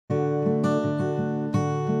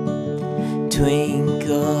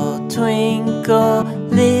Twinkle, twinkle,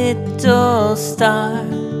 little star,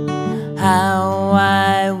 how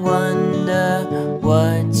I wonder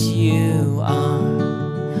what you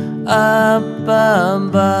are. Up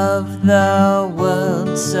above the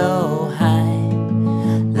world so high,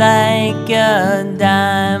 like a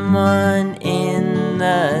diamond in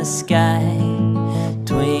the sky.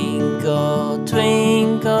 Twinkle,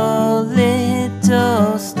 twinkle,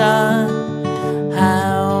 little star,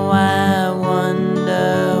 how I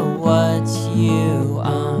wonder what you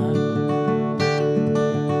are.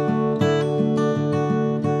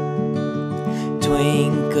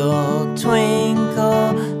 Twinkle,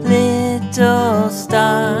 twinkle, little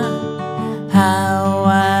star, how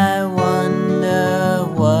I wonder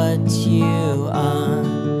what you are.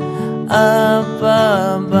 Up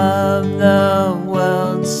above the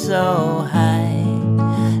world so high,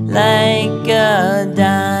 like a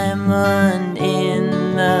diamond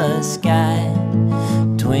in the sky.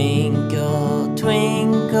 Twinkle,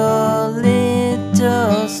 twinkle,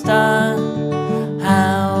 little star,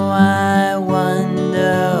 how I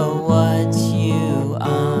wonder what you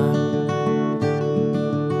are.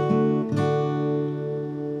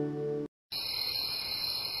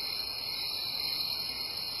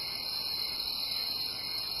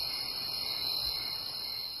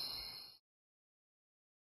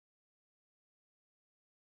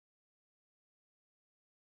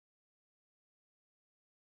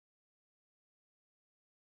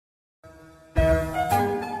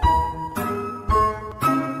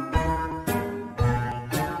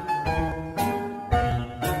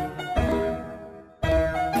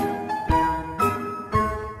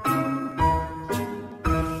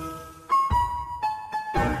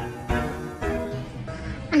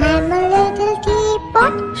 I'm a little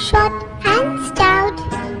teapot, short and stout.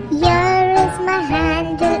 Here is my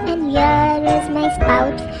handle and here is my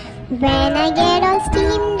spout. When I get all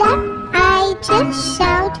steamed up, I just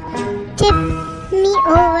shout, tip me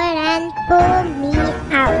over and pour me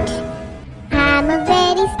out. I'm a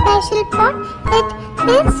very special pot, it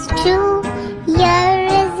is true. Here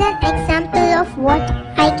is an example of what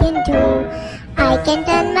I can do. I can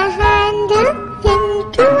turn my handle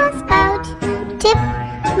into a spout, tip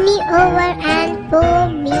me over and pour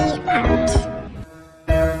me out.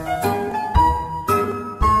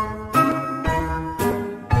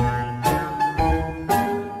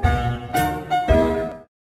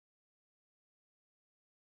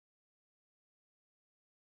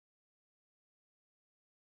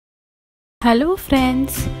 Hello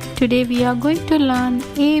friends, today we are going to learn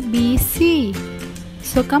ABC.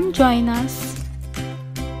 So come join us.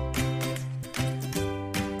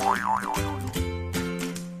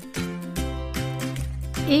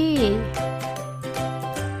 A,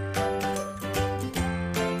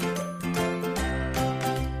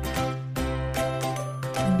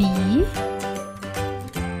 B,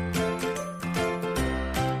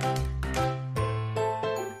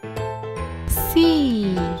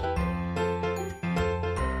 C.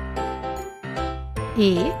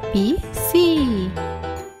 A, B, C.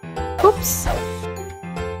 Oops.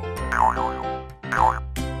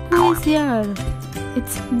 Who is here?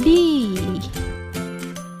 It's D.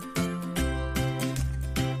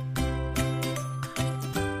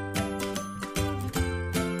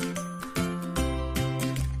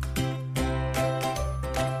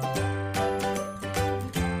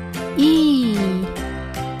 E,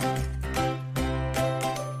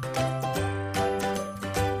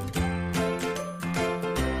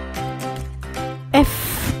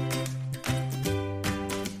 F,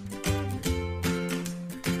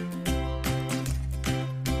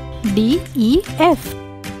 D, E, F.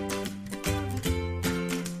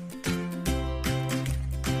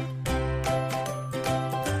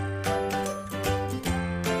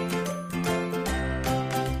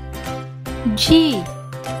 G,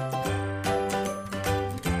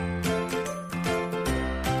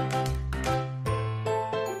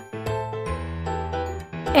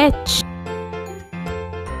 H,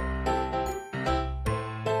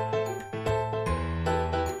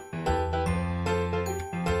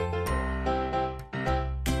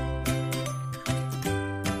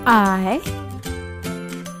 I,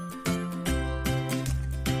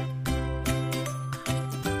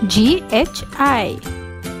 G, H, I.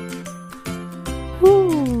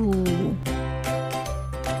 Ooh.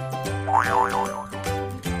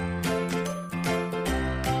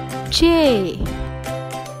 J,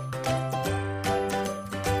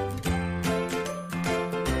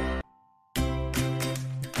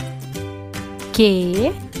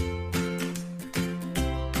 K,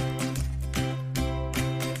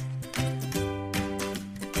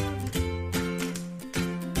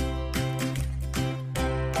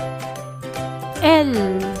 L,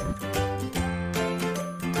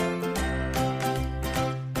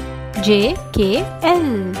 J, K,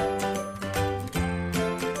 L,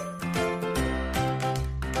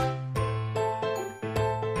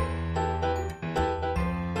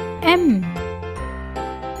 M,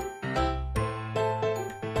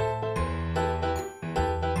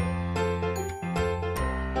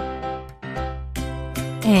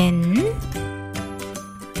 N,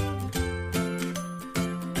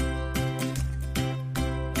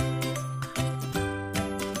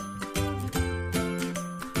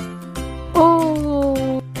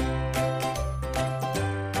 O,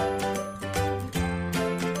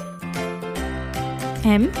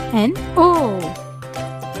 M, N, O,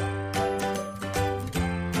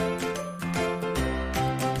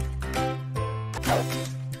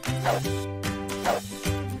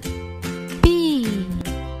 P,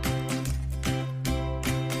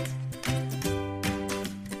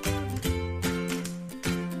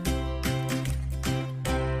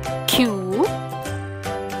 Q,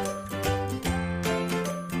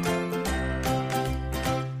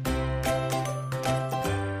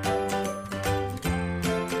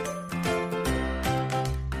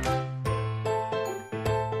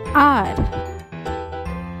 R,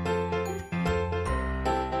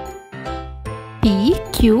 P,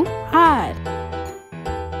 Q, R,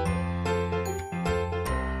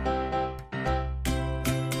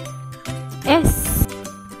 S,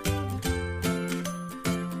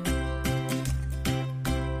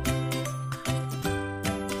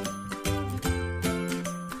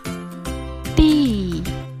 T,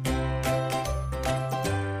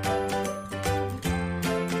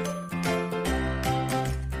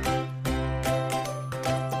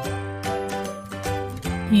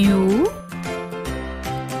 U,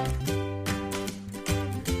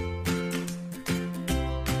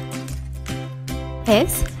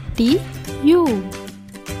 S, T, U,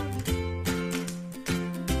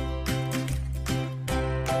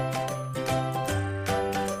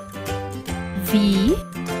 V,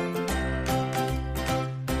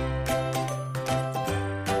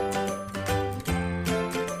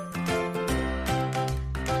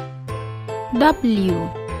 W,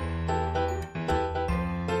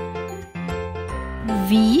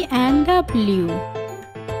 V and W,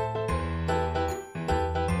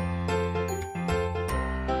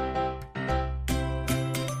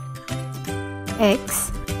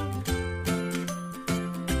 X,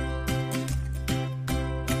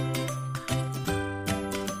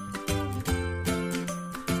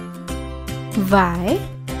 Y,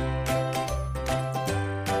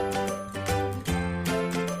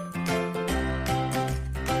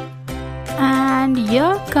 and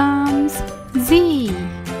here comes Z.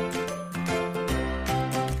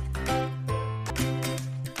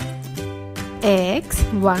 X,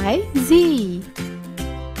 Y, Z.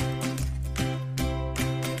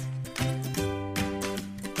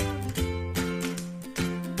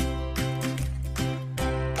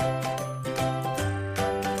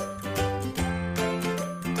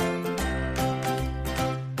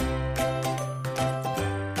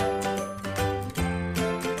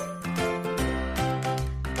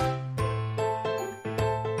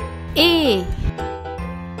 A,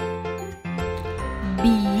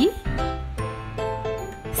 B,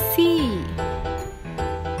 C,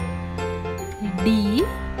 D,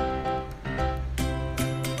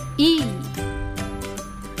 E,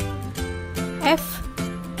 F,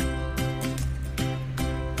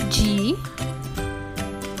 G,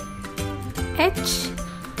 H,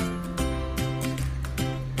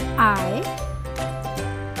 I,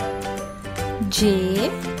 J,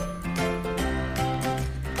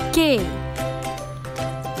 K,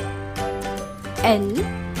 L,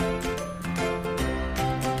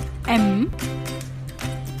 M,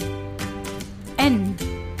 N,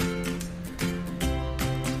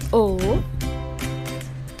 O,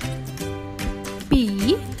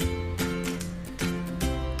 P,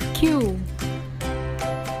 Q,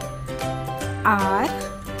 R,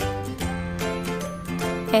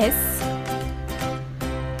 S,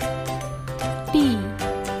 T,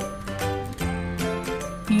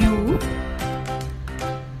 U,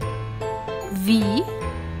 V,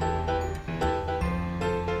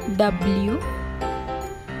 W,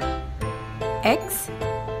 X,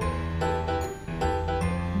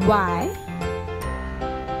 Y,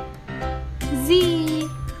 Z.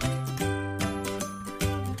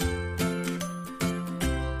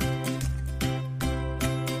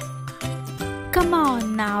 Come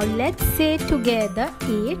on now, let's say together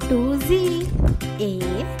A to Z. A,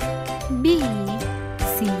 B,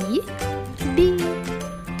 C, D,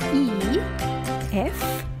 E, F,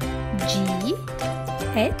 G,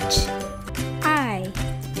 H, I,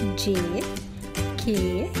 J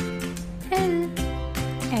K L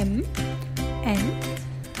M N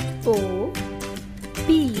O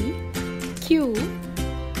P Q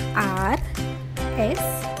R S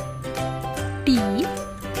T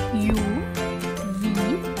U V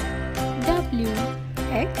W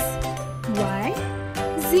X Y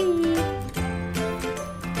Z.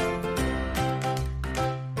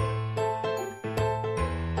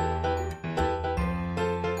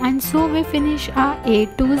 And so we finish our A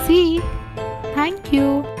to Z. Thank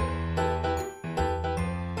you.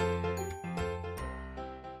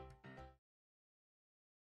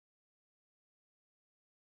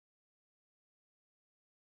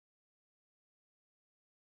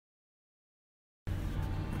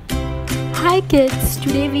 Hi kids,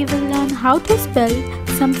 today we will learn how to spell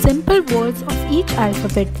some simple words of each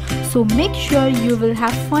alphabet. So make sure you will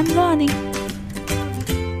have fun learning.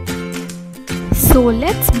 So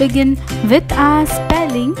let's begin with our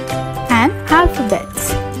spelling and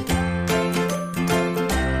alphabets.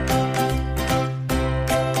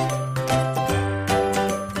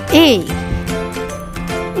 A.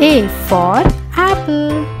 A for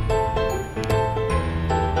apple.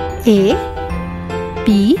 A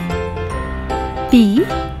P P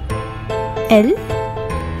L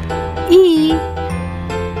E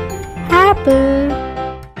apple.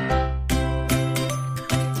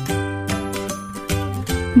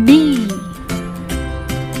 B.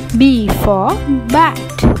 B for bat.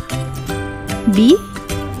 B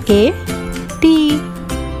A T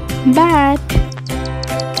bat.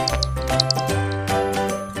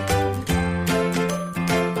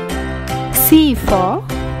 C for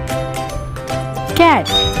cat.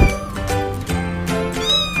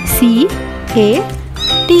 C A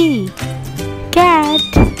T cat.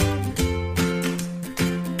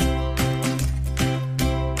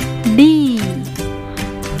 D.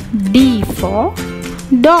 D for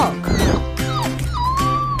dog.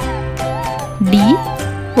 D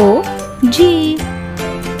O G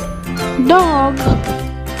dog.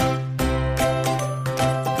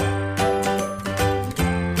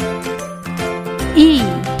 E.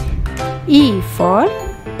 E for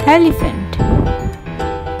elephant.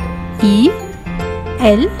 E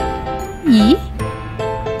L E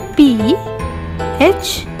P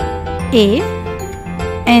H A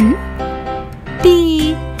N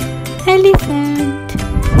T elephant.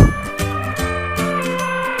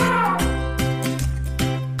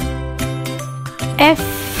 F.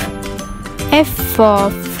 F for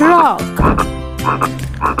frog.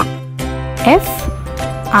 F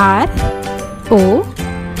R O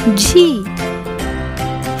G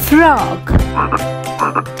frog.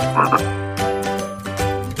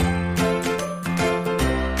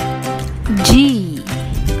 G.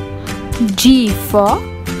 G for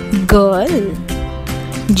girl.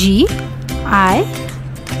 G I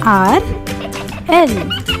R L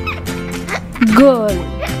girl.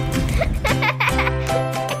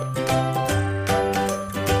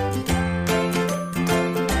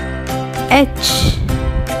 H.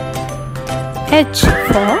 H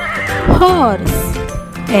for horse.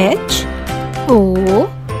 H O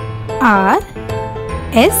R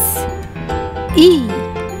S E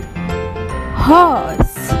horse.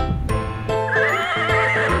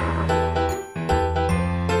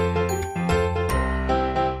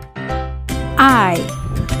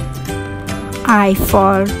 I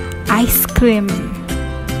for ice cream.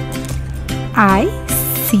 I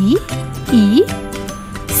C E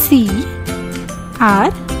C R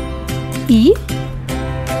E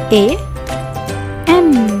A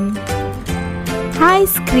M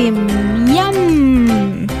ice cream.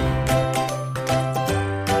 Yum.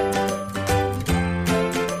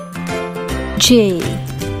 J.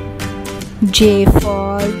 J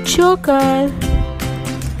for joker.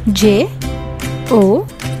 J O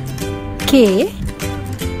K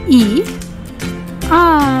E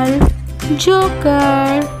R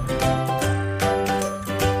joker.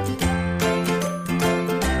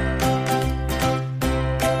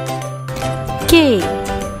 K.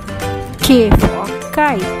 K for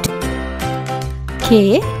kite.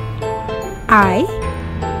 K I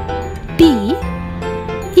T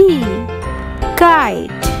E kite.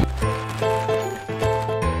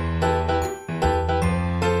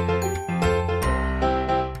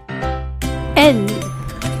 L.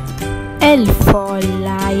 L for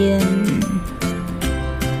lion.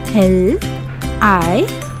 L I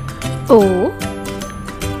O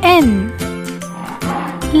N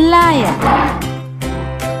lion.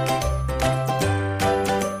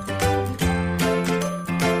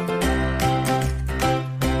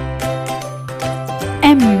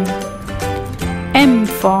 M. M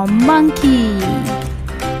for monkey.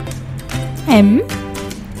 M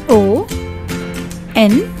O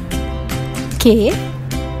N K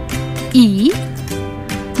E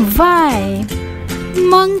Y,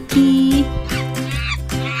 monkey.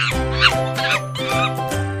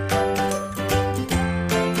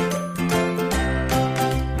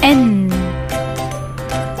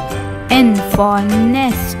 N for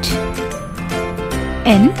nest.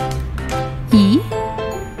 N E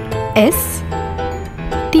S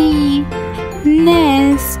T,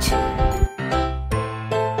 nest.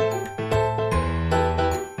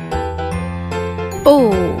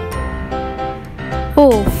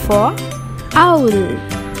 O for owl.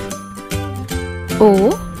 O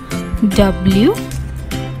W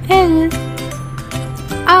L,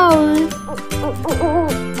 owl.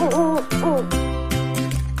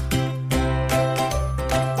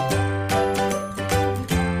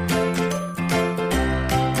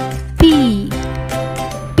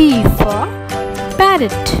 P for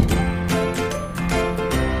parrot.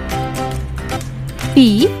 P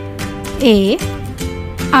A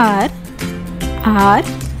R R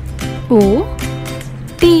O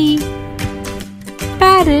T,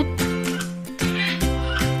 parrot.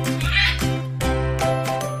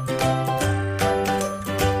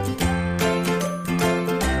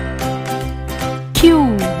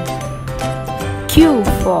 Q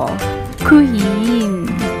for queen.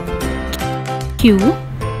 Q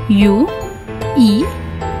U E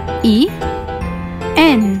E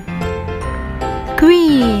N,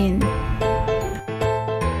 queen.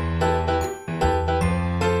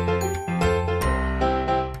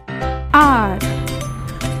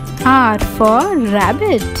 R for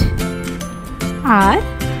rabbit. R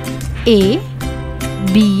A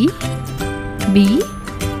B B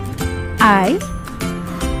I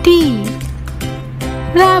T,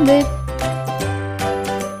 rabbit.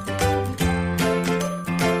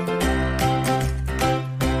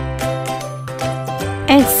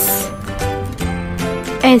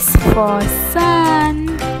 S for sun.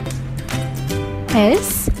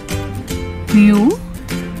 S U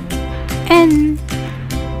N,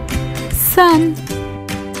 sun.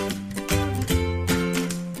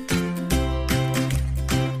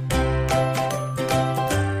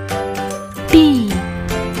 T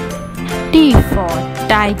for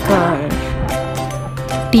tiger.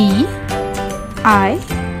 T I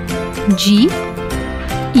G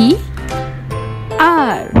E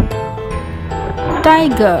R,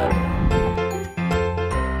 tiger.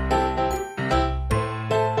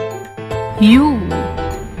 U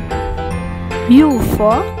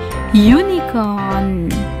for unicorn.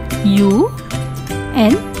 U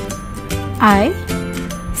N I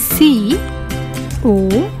C O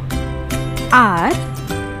R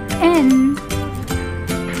N,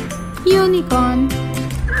 unicorn.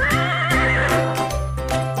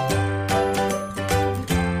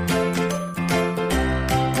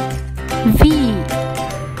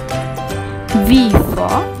 V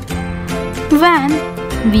for van.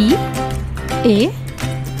 V A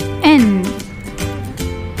N,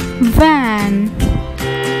 van.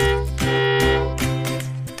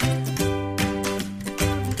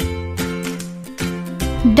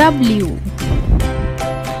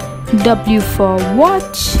 W for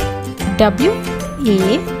watch. W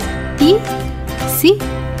A T C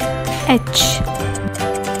H,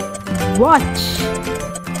 watch.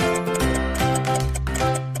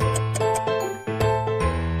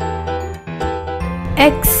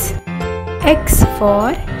 X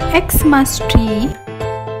for Xmas tree.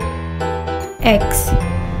 X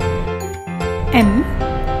M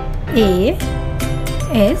A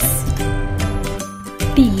S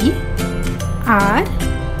T R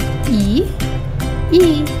E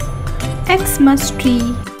E, Xmas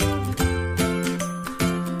tree.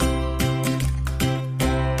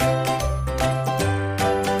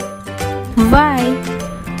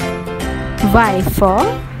 Y for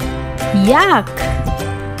yak.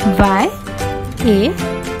 Y A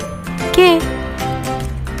K,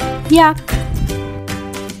 yak.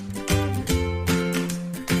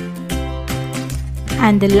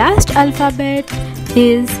 And the last alphabet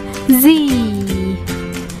is Z.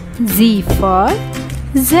 Z for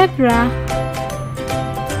zebra.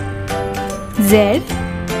 Z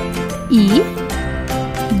E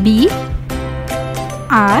B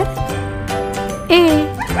R A,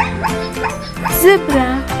 zebra.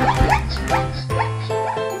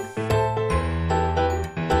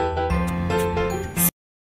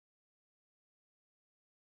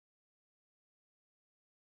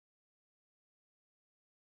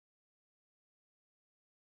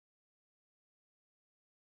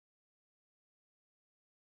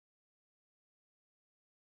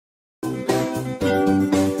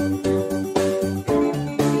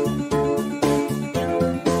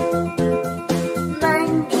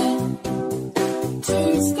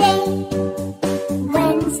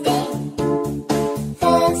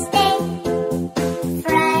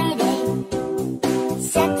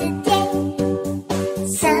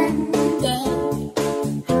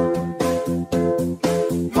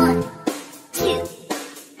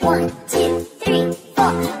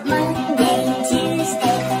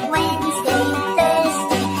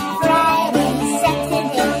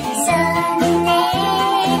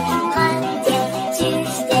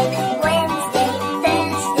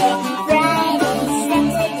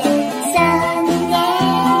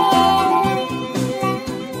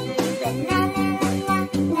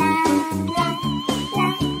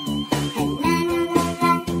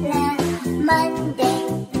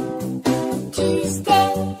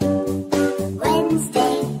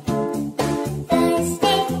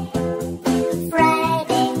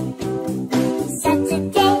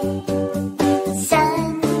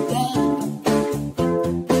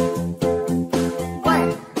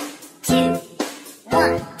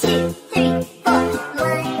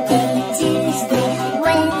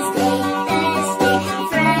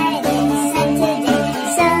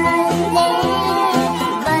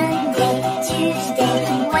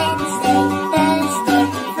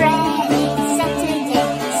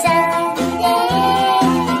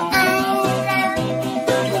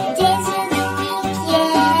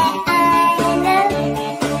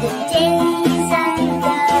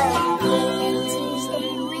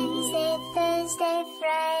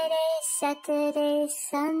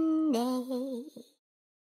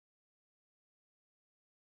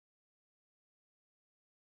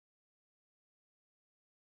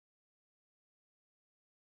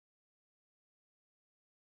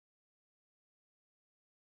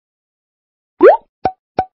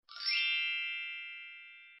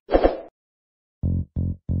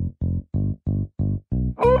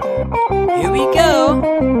 Here we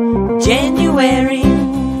go. January,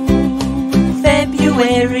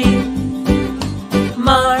 February,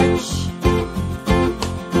 March,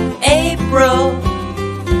 April,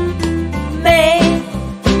 May,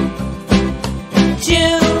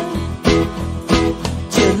 June,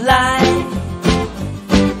 July,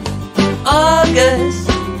 August,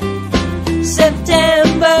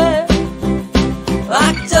 September,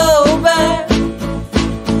 October,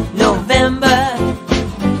 November,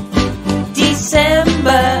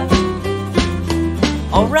 December.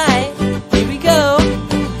 Alright, here we go.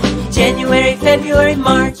 January, February,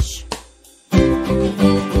 March,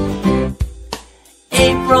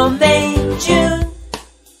 April, May, June,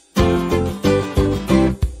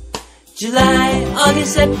 July,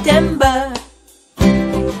 August, September,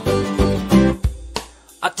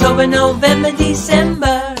 October, November,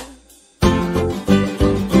 December.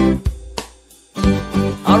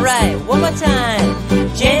 Alright, one more time.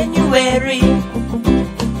 January,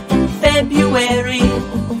 February,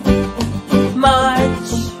 March,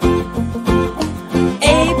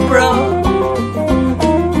 April,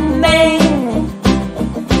 May,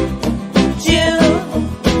 June,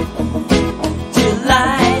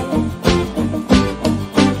 July,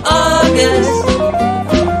 August,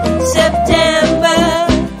 September,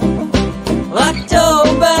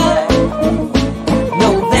 October,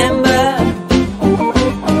 November,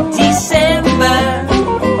 December.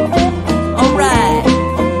 Alright,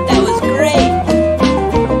 that was great.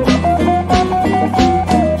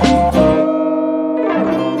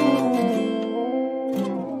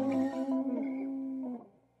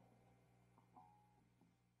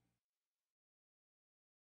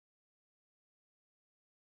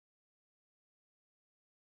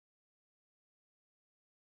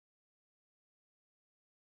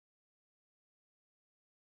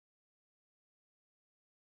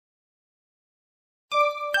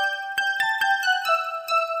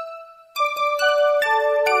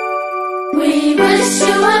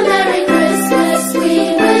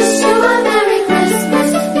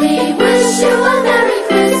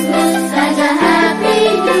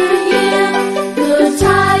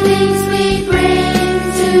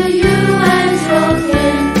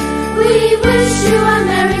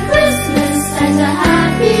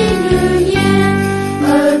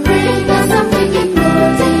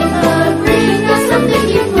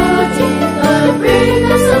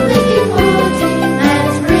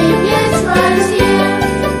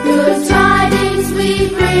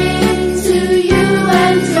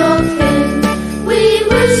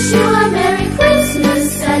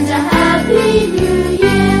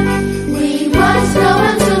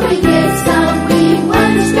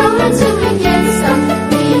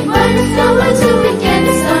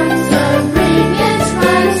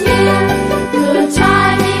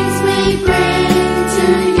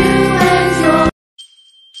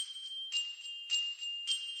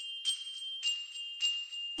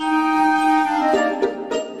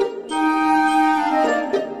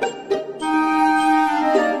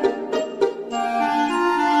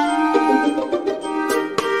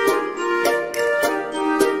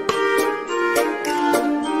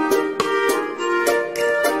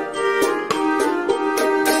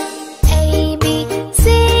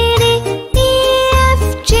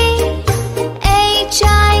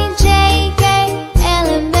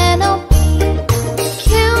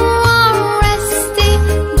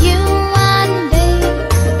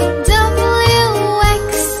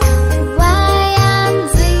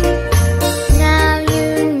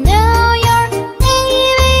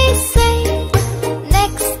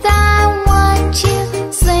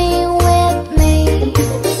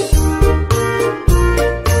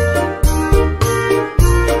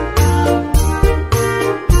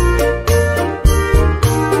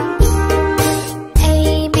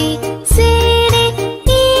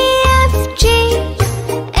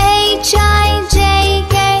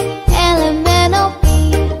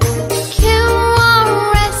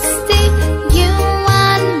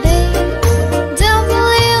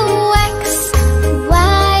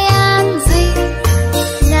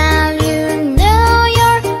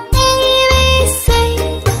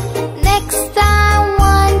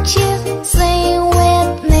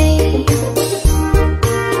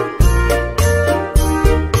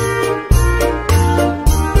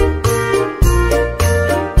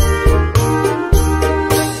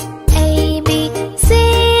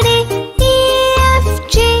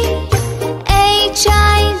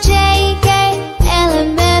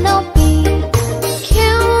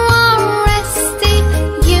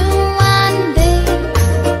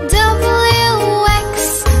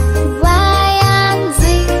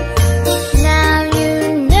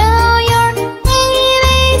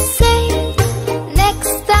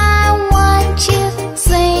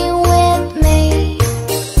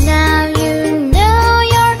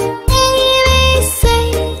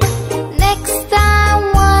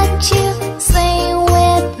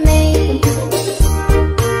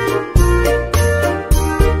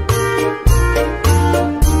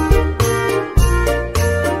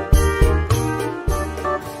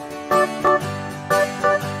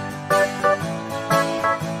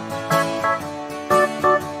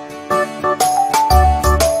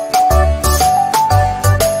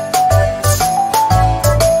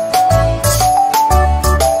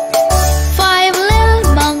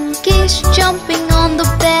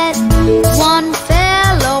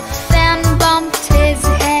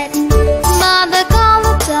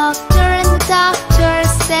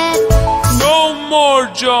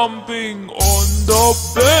 jumping on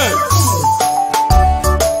the bed.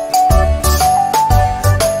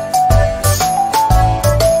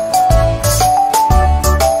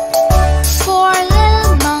 Four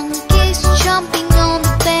little monkeys jumping on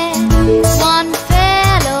the bed. One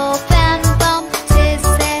fell off and bumped his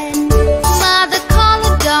head. Mother called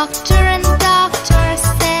the doctor and the doctor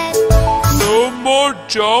said, No more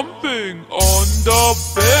jumping on the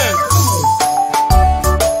bed.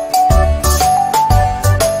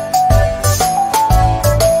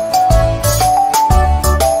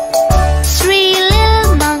 Three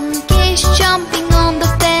little monkeys jumping on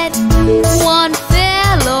the bed. One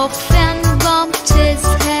fell off and bumped his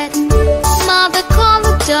head. Mother called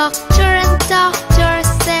the doctor and the doctor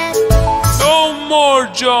said, No more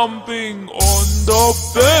jumping on the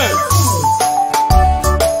bed.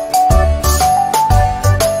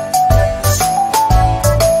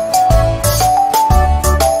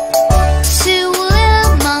 Two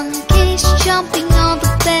little monkeys jumping on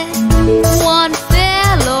the bed. One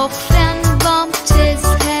fell off and bumped his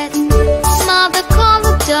head. Mother called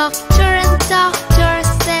the doctor and the doctor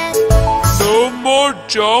said, No more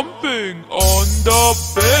jumping on the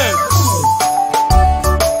bed.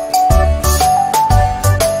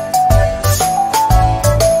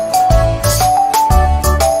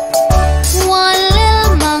 One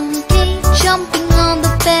little monkey jumping on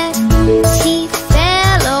the bed. He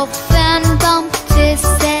fell off and bumped his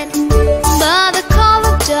head. Mother called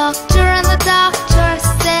the doctor and the doctor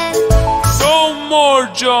said, No more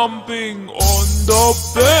jumping on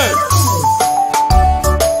the bed.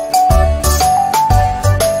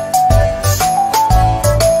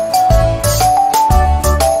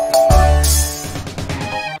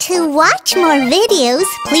 To watch more videos,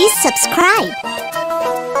 please subscribe.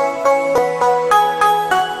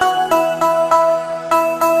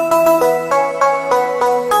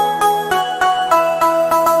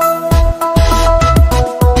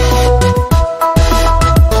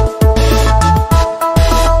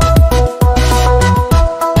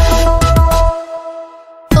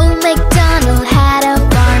 Old MacDonald had a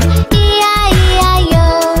barn, E-I-E-I-O.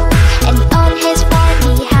 And on his farm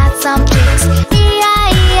he had some chicks,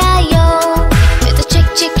 E-I-E-I-O. With a chick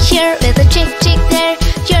chick here, with a chick chick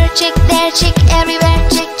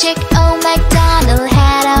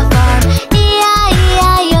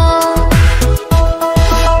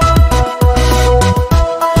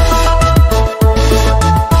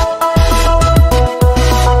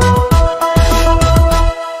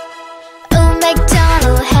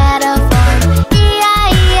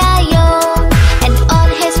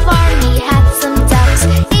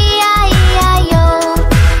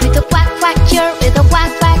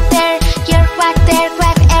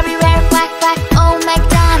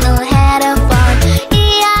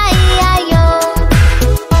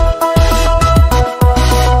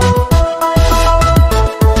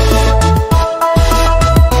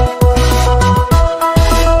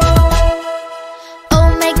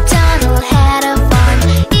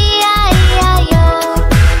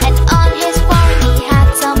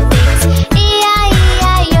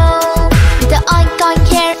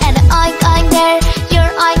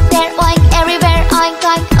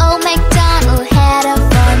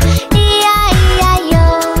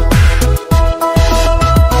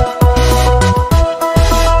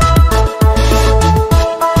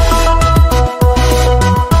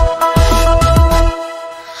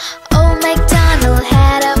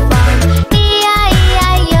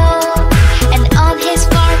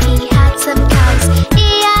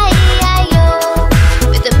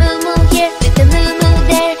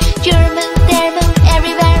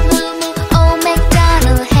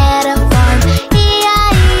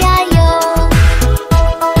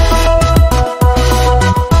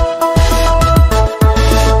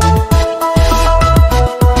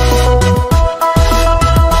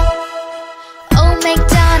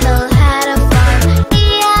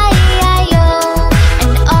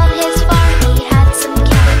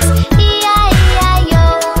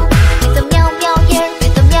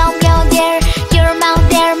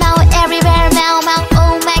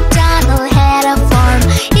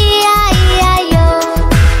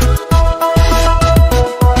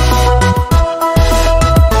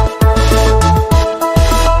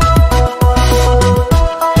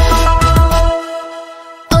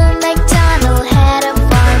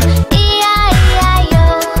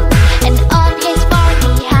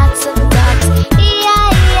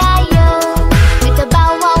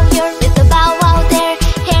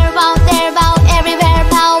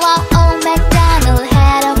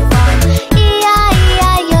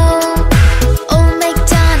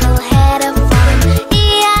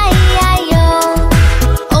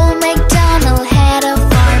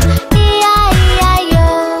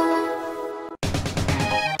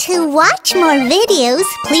To watch more videos,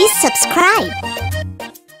 please subscribe.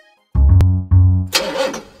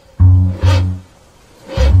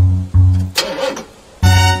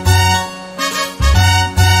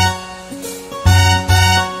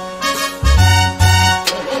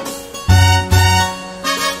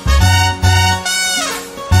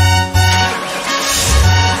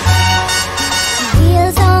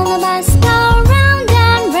 Wheels on the bus go round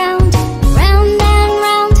and round, round and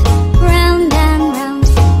round, round and round.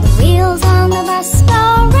 The wheels on the bus go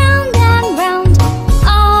round and round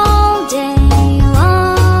all day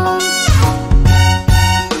long.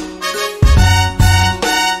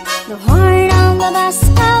 The horn on the bus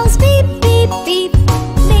goes beep, beep, beep,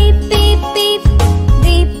 beep, beep, beep,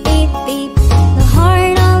 beep, beep, beep. The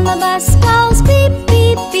horn on the bus goes beep,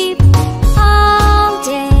 beep, beep all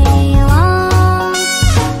day long.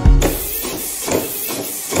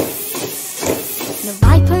 The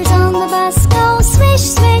wipers on the bus go swish,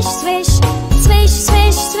 swish, swish, swish,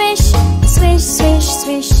 swish, swish, swish, swish,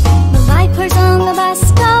 swish. The wipers on the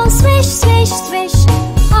bus go swish, swish, swish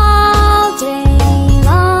all day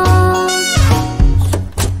long.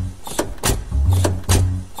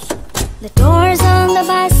 The doors on the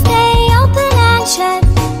bus, they open and shut,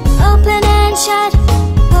 open and shut,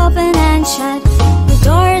 open and shut. The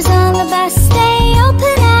doors on the bus, they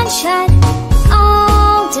open and shut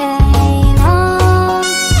all day long.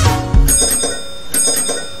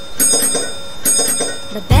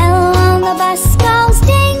 The bell on the bus goes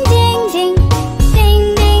ding, ding, ding,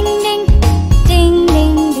 ding, ding, ding, ding,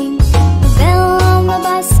 ding, ding. The bell on the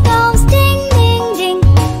bus goes ding, ding, ding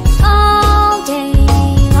all day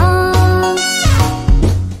long.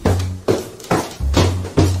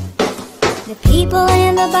 The people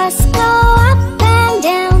in the bus go up and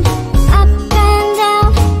down, up and down,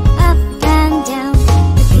 up and down.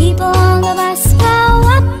 The people on the bus go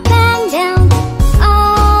up and down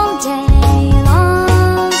all day long.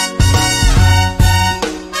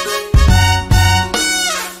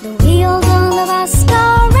 The wheels on the bus go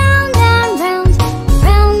round and round,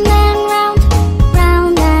 round and round,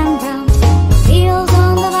 round and round. The wheels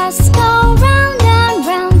on the bus go round and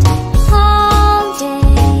round all day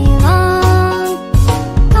long,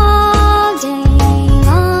 all day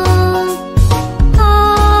long,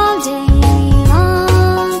 all day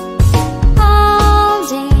long, all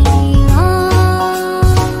day long.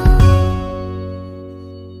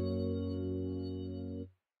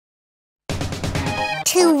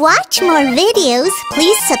 To watch more videos,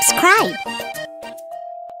 please subscribe.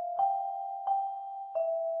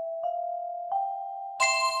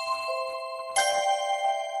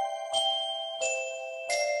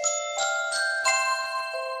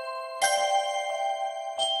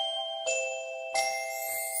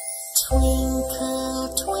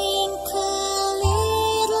 Twinkle, twinkle,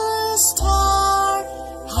 little star,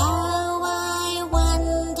 how I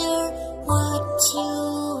wonder what you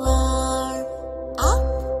are. Up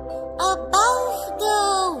above the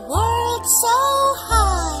world so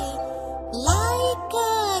high, like a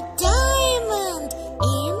diamond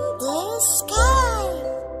in the sky.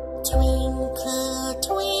 Twinkle,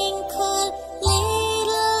 twinkle,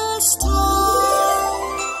 little star.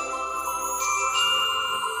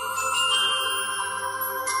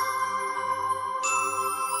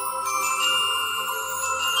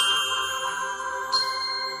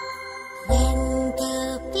 When the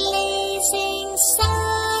blazing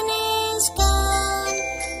sun is gone,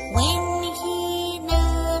 when he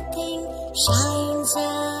nothing shines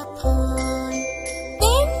upon,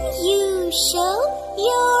 then you show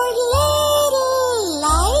your little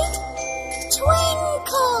light.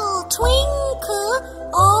 Twinkle, twinkle,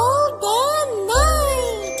 all the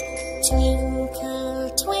night. Twinkle,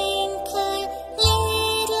 twinkle,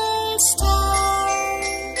 little star.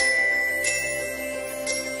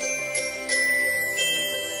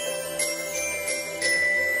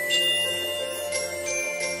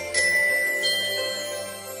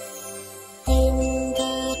 Then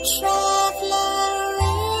the traveler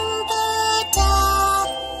in the dark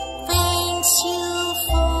thanks you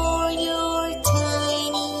for your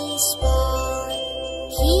tiny spark.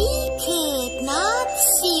 He could not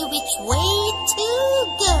see which way to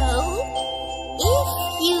go if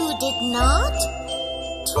you did not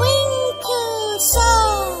twinkle so.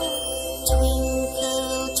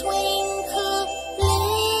 Twinkle, twinkle,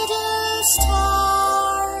 little star.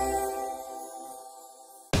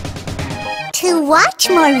 To watch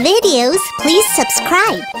more videos, please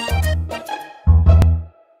subscribe.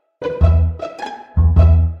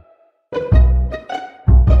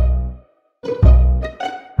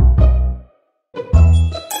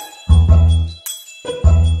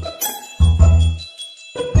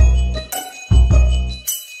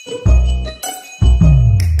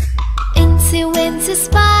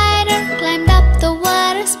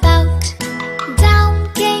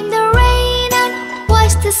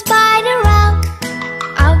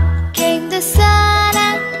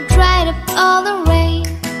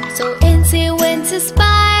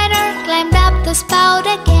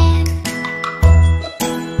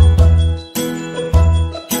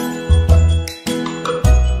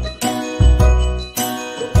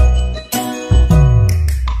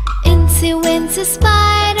 a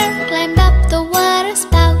spider, climbed up the water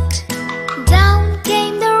spout. Down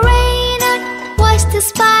came the rain and washed the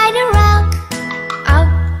spider out.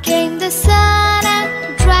 Out came the sun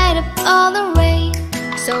and dried up all the rain.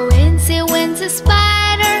 So Wincy Wincy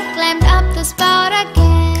Spider climbed up the spout again.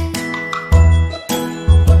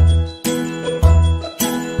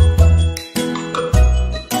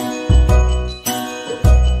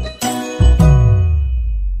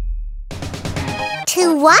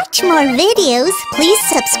 To watch more videos, please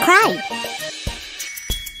subscribe.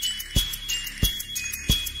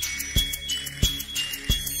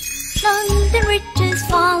 London Bridge is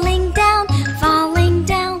falling down, falling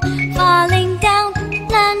down, falling down.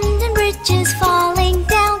 London Bridge is falling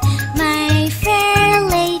down, my fair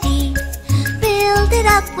lady. Build it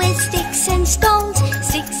up with sticks and stones,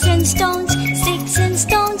 sticks and stones, sticks and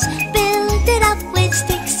stones. Build it up with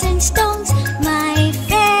sticks and stones, my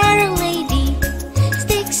fair lady.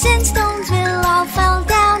 Sticks and stones will all fall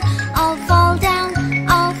down, all fall down,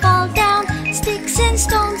 all fall down. Sticks and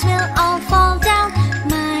stones will all fall down,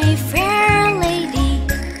 my fair lady.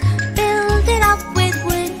 Build it up with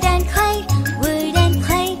wood and clay, wood and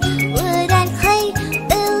clay, wood and clay.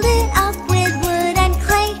 Build it up with wood and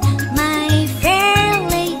clay, my fair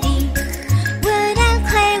lady. Wood and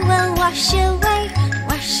clay will wash away,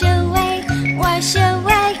 wash away, wash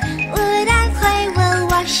away. Wood and clay will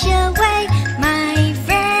wash away, my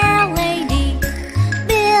fair lady.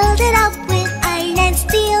 Build it up with iron and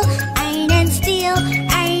steel, iron and steel,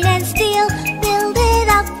 iron and steel. Build it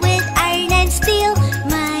up with iron and steel,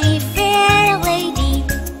 my fair lady.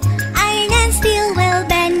 Iron and steel will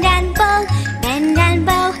bend and bow, bend and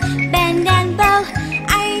bow, bend and bow.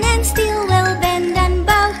 Iron and steel will bend and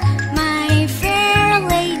bow, my fair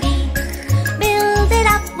lady. Build it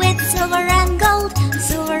up with silver and gold,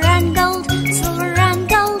 silver and gold, silver and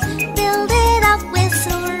gold. Build it up with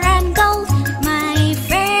silver and gold, my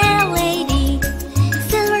fair lady.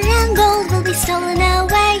 Silver and gold will be stolen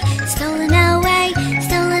away, stolen away,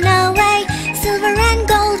 stolen away. Silver and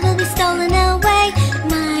gold will be stolen away,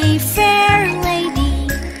 my fair lady.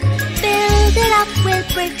 Build it up with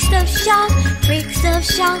bricks of chalk, bricks of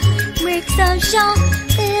chalk, bricks of chalk.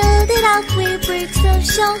 Build it up with bricks of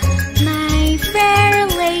chalk, my fair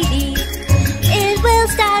lady. It will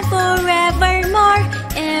stand forevermore,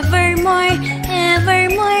 evermore,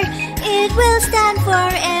 evermore. It will stand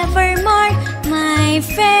forevermore, my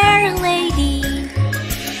fair lady.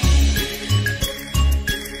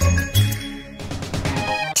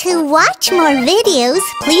 To watch more videos,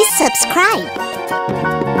 please subscribe.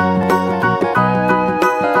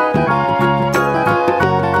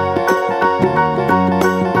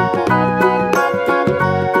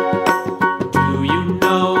 Do you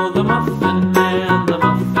know the Muffin Man, the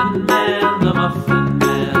Muffin Man, the Muffin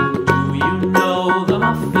Man? Do you know the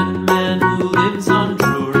Muffin Man who lives on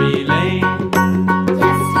Drury Lane?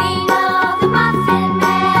 Yes, we know the Muffin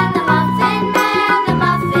Man, the Muffin Man, the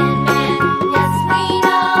Muffin Man. Yes, we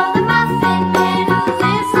know the Muffin Man who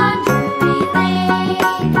lives on Drury Lane.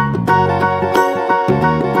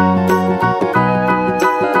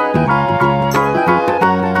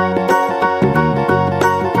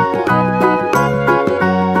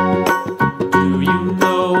 Do you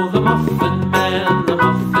know the Muffin Man, the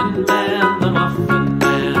Muffin Man, the Muffin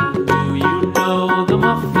Man? Do you know the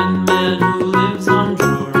Muffin Man who lives on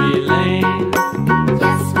Drury Lane?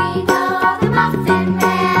 Yes, we know the Muffin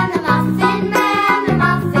Man, the Muffin Man, the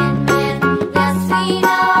Muffin Man. Yes, we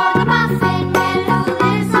know the Muffin Man who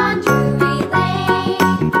lives on Drury Lane.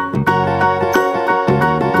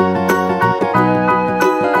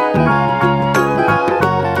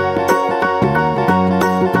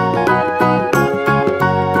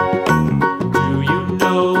 Do you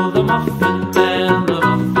know the Muffin Man, the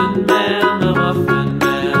Muffin Man, the Muffin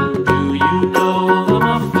Man? Do you know the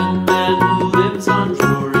Muffin Man who lives on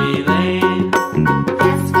Drury Lane?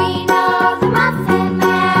 Yes, we know the Muffin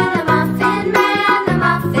Man, the Muffin Man, the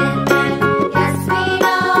Muffin Man. Yes, we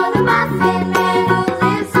know the Muffin Man who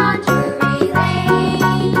lives on Drury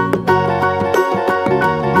Lane.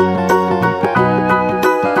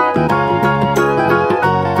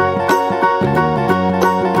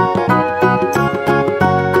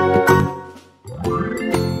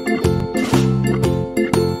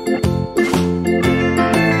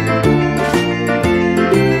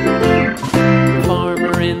 The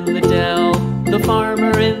farmer in the dell, the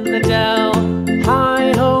farmer in the dell.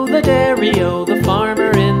 Hi-ho the dairy-o, the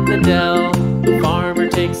farmer in the dell. The farmer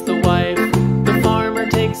takes the wife, the farmer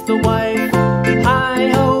takes the wife.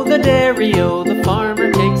 Hi-ho the dairy-o, the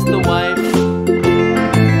farmer takes the wife.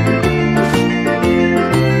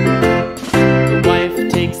 The wife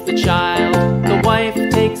takes the child, the wife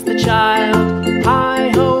takes the child.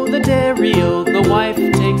 Hi-ho, the dairy-o, the wife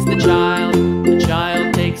takes the child. The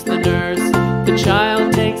child takes the nurse, the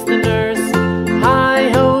child takes the nurse.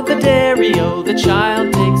 Hi-ho, the dairy-o, the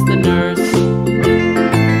child takes the nurse.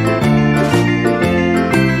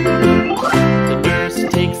 The nurse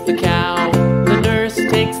takes the cow, the nurse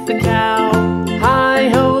takes the cow.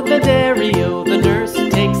 Hi-ho, the dairy-o, the nurse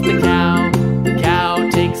takes the cow. The cow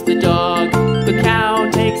takes the dog, the cow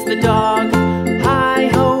takes the dog.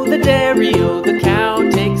 Hi-ho, the dairy-o, the cow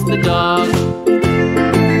takes the dog.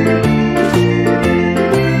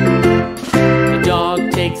 The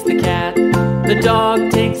dog takes the cat, the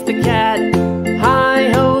dog takes the cat.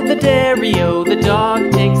 Hi-ho, the dairy-o, the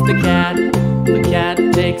dog takes the cat. The cat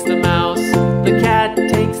takes the mouse, the cat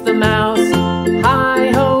takes the mouse.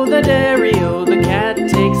 Hi-ho, the dairy-o, the cat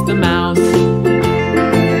takes the mouse.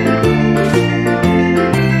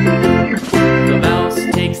 The mouse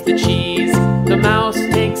takes the cheese, the mouse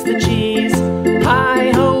takes the cheese.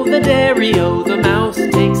 Hi-ho, the dairy-o, the mouse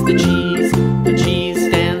takes the cheese. The cheese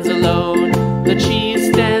stands alone, the cheese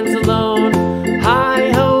stands alone.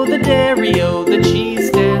 Hi-ho, the dairy-o, the cheese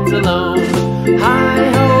stands alone.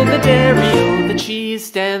 Hi-ho, the dairy-o, the cheese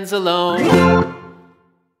stands alone.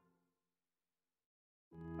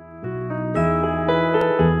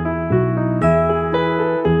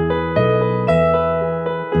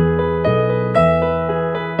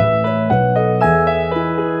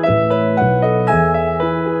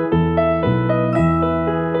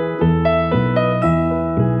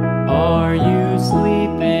 Are you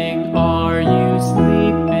sleeping? Are you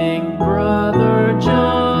sleeping? Brother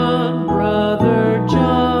John, Brother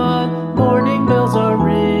John. Morning bells are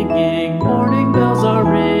ringing, morning bells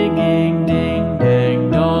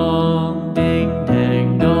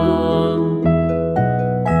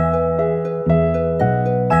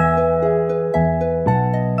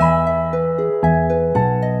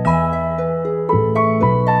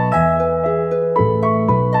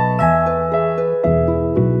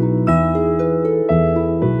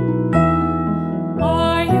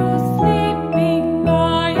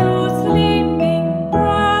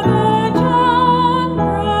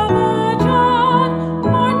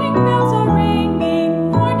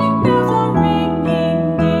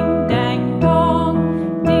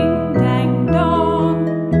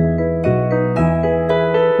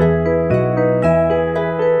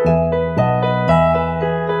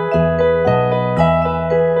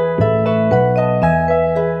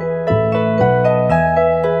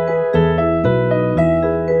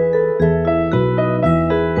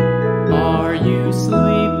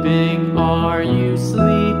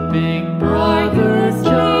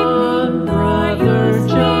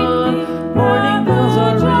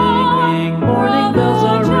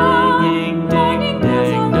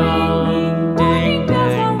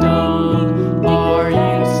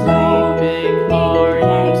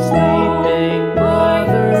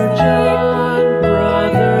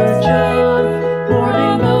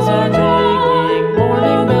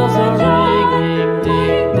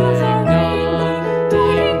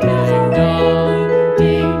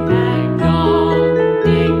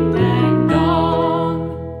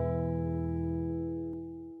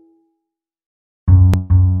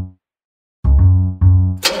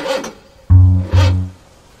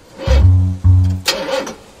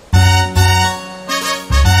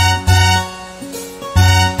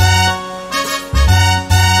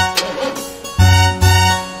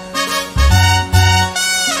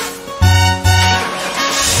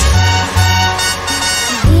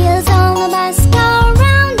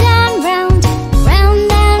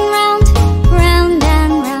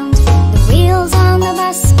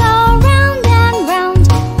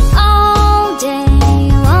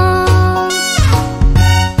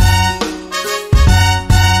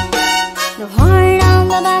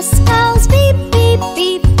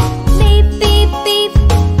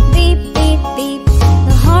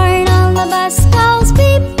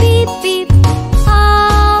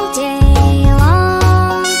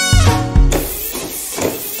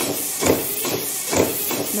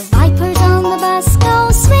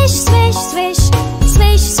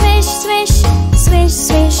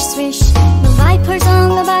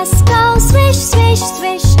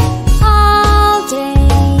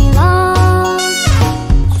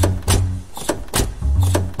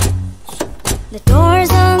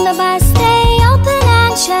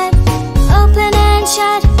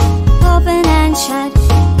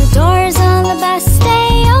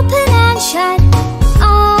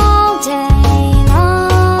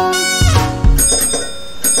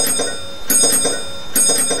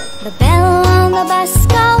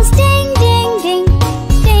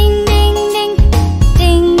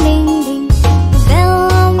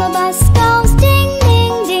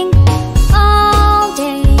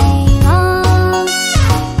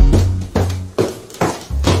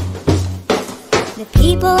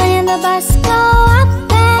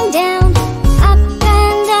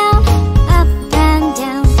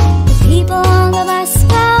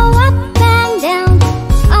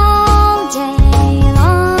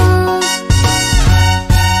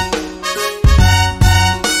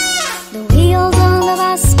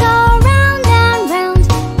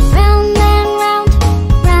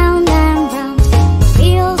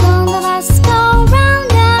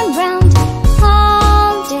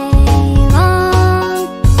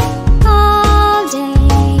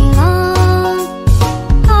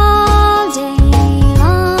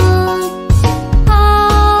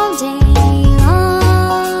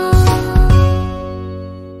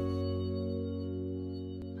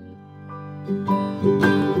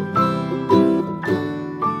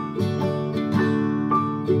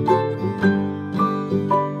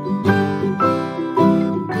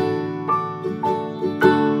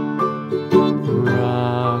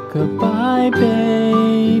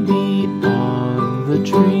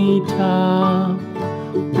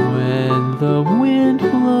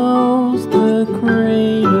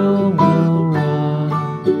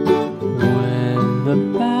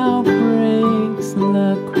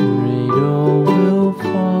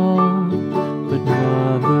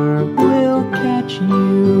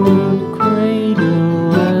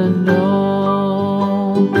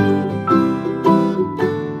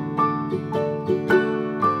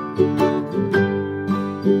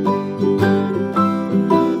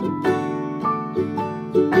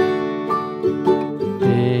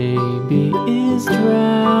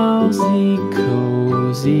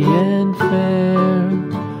rosy and fair.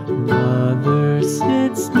 Mother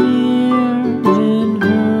sits near in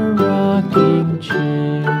her rocking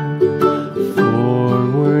chair.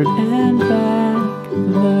 Forward and back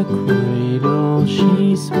the cradle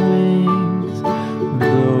she swings.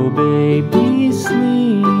 Though baby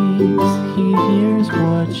sleeps, he hears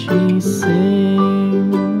what she sings.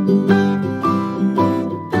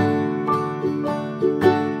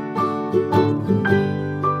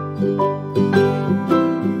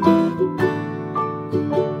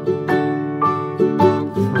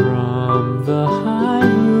 From the high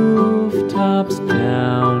rooftops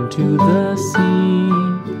down to the sea,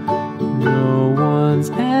 no one's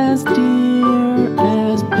as dear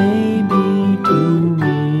as baby to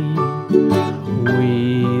me.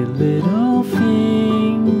 Wee little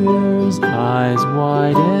fingers, eyes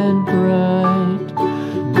wide and bright,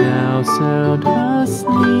 now sound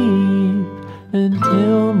asleep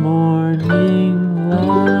until morning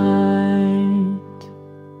light.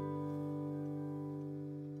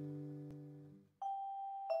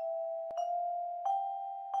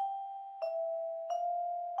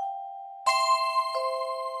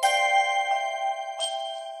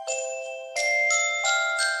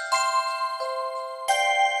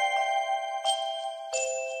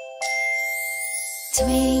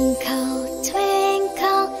 Twinkle,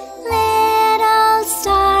 twinkle, little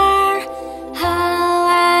star, how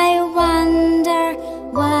I wonder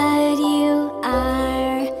what you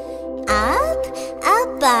are. Up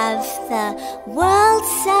above the world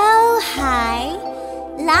so high,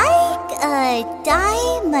 like a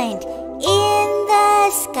diamond in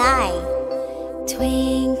the sky.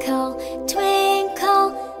 Twinkle, twinkle,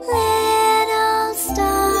 little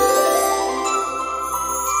star.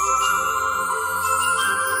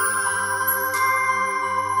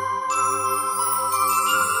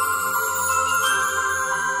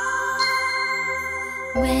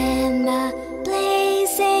 When the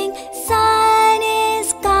blazing sun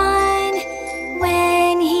is gone,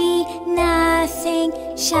 when he nothing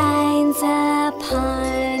shines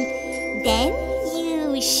upon, then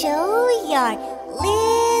you show your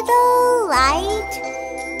little light.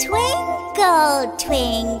 Twinkle,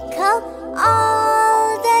 twinkle,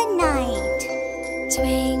 all the night.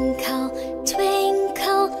 Twinkle,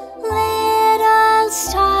 twinkle, little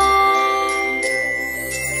star.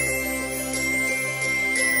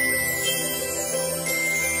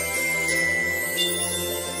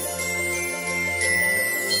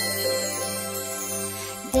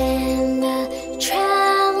 Then the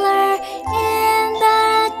traveler in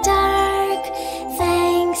the dark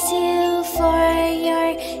thanks you for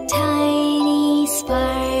your tiny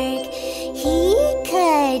spark. He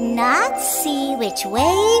could not see which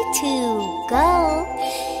way to go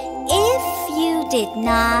if you did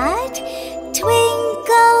not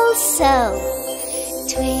twinkle so.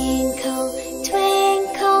 Twinkle,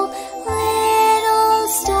 twinkle, little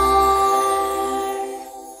star.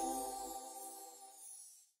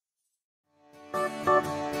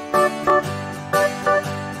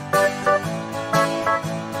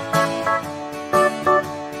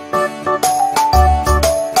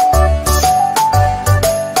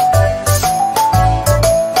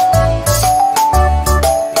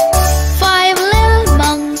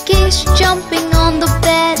 Jumping on the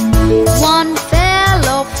bed, one fell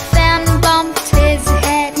off and bumped his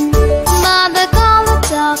head. Mother called the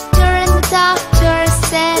doctor and the doctor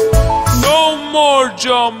said, No more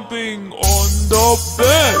jumping on the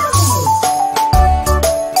bed.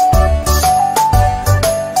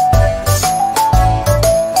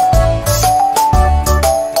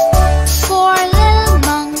 Four little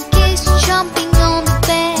monkeys jumping on the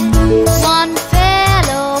bed, one fell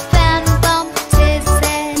off and bumped his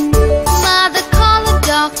head. Mother called the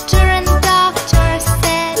doctor and the doctor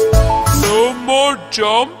said, No more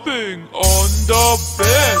jumping on the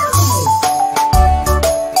bed.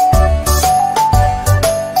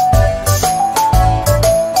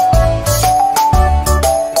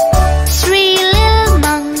 Three little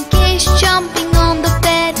monkeys jumping on the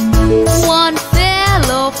bed, one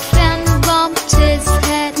fell off and bumped his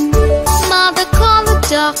head. Mother called the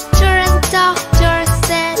doctor and the doctor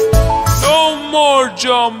said, No more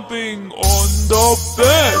jumping on the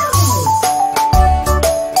bed.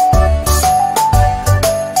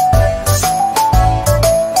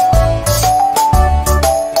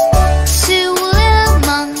 Two little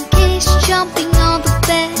monkeys jumping on the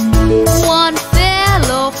bed, one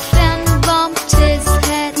fell off and bumped his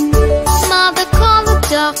head. Mother called the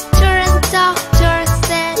doctor and the doctor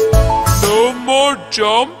said, No more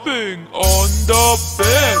jumping on the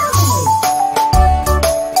bed.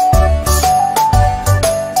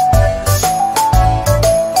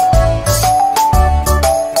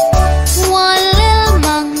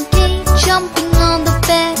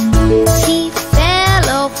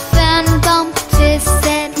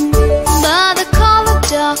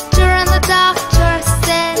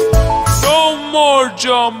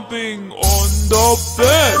 jumping on the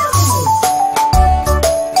bed.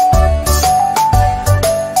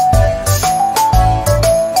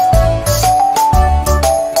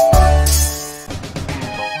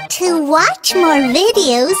 To watch more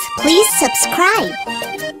videos, please subscribe.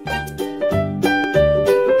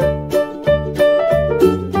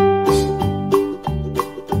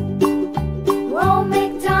 Old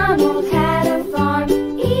MacDonald had a farm,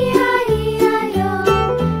 E-I-E-I-O.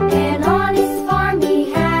 And on his farm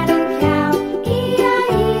he had a cow,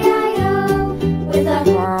 E-I-E-I-O. With a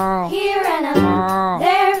here and a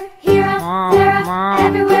there, here a, there a,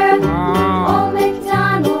 everywhere. Old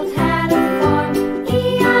MacDonald had a farm,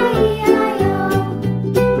 E-I-E-I-O.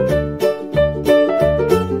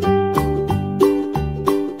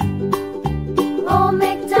 Old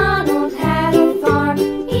MacDonald had a farm,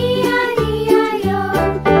 E-I-E-I-O.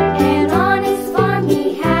 And on his farm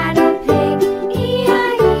he had a pig,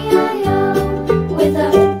 E-I-E-I-O. With a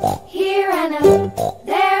here and a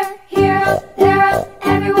there, here a, there a,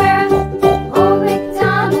 everywhere. Old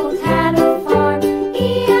MacDonald had a farm,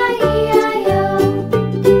 E-I-E-I-O.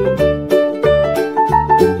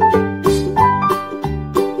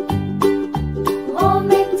 Old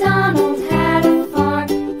MacDonald had a farm,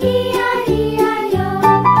 E-I-E-I-O.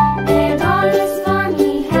 And on his farm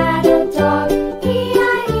he had a dog,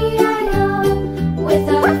 E-I-E-I-O. With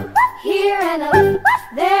a here and a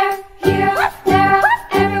there, here, there,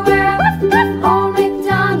 everywhere. Old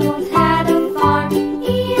MacDonald had a farm,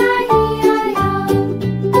 E-I-E-I-O.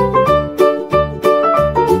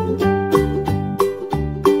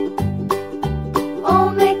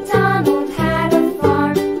 Old MacDonald had a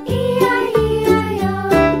farm, E-I-E-I-O.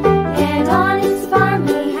 And on his farm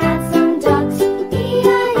he had some ducks,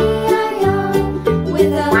 E-I-E-I-O.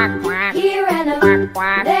 With a here and a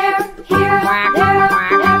there, here, there,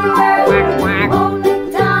 everywhere. Old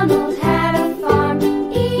MacDonald had a farm,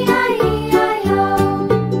 E-I-E-I-O.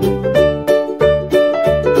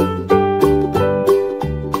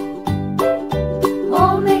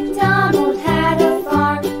 Old MacDonald had a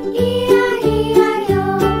farm, E-I-E-I-O.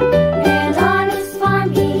 And on his farm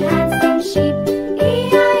he had some sheep,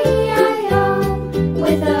 E-I-E-I-O.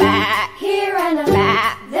 With a here and a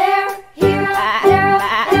there, here, there,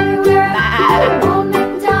 everywhere. Old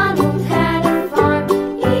MacDonald had a farm,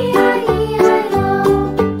 E-I-E-I-O.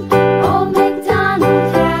 Old MacDonald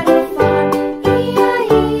had a farm,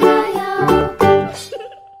 E-I-E-I-O.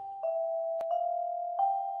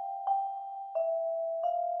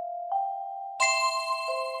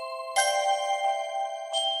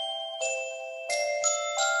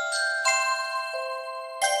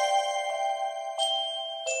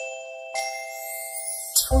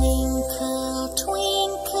 Twinkle,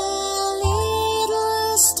 twinkle,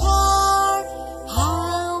 little star,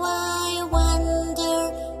 how I wonder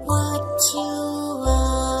what you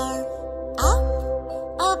are. Up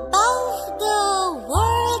above the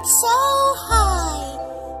world so high,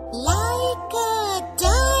 like a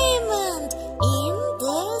diamond in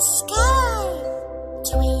the sky.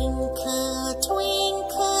 Twinkle,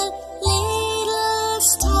 twinkle, little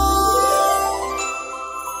star.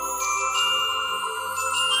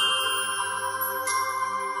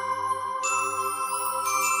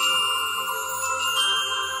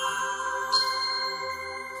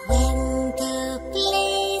 When the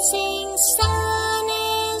blazing sun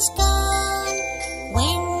is gone,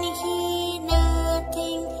 when he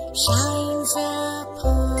nothing shines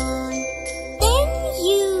upon, then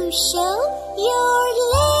you show your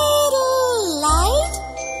little light.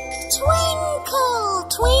 Twinkle,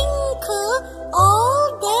 twinkle, all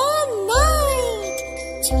the night.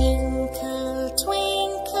 Twinkle,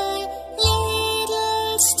 twinkle,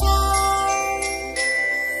 little star.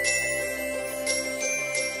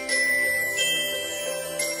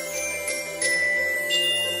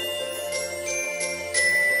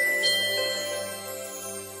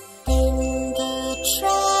 Then the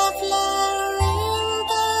traveler in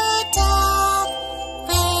the dark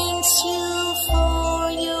thanks you for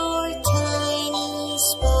your tiny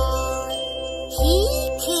spark. He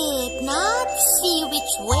could not see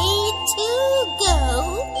which way to go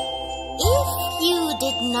if you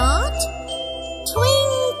did not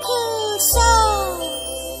twinkle so.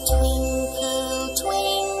 Twinkle,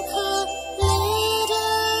 twinkle,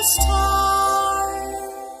 little star.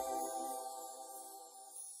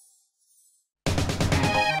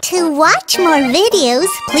 To watch more videos,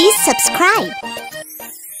 please subscribe.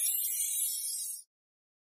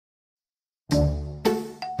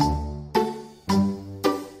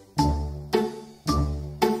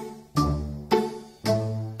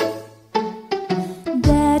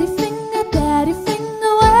 Daddy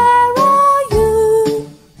finger, where are you?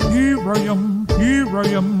 Here I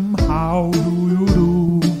am,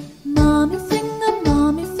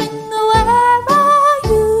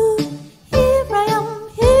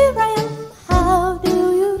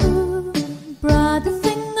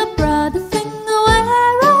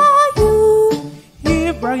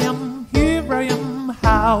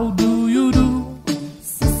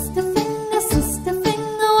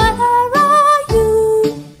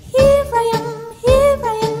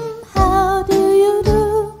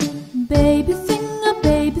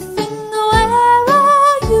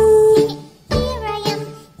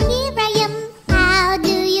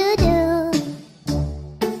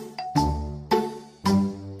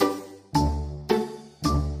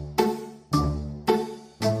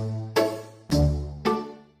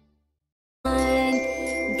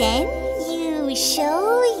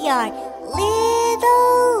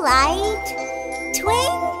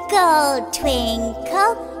 Twinkle,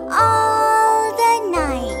 twinkle all the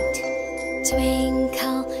night. Twinkle,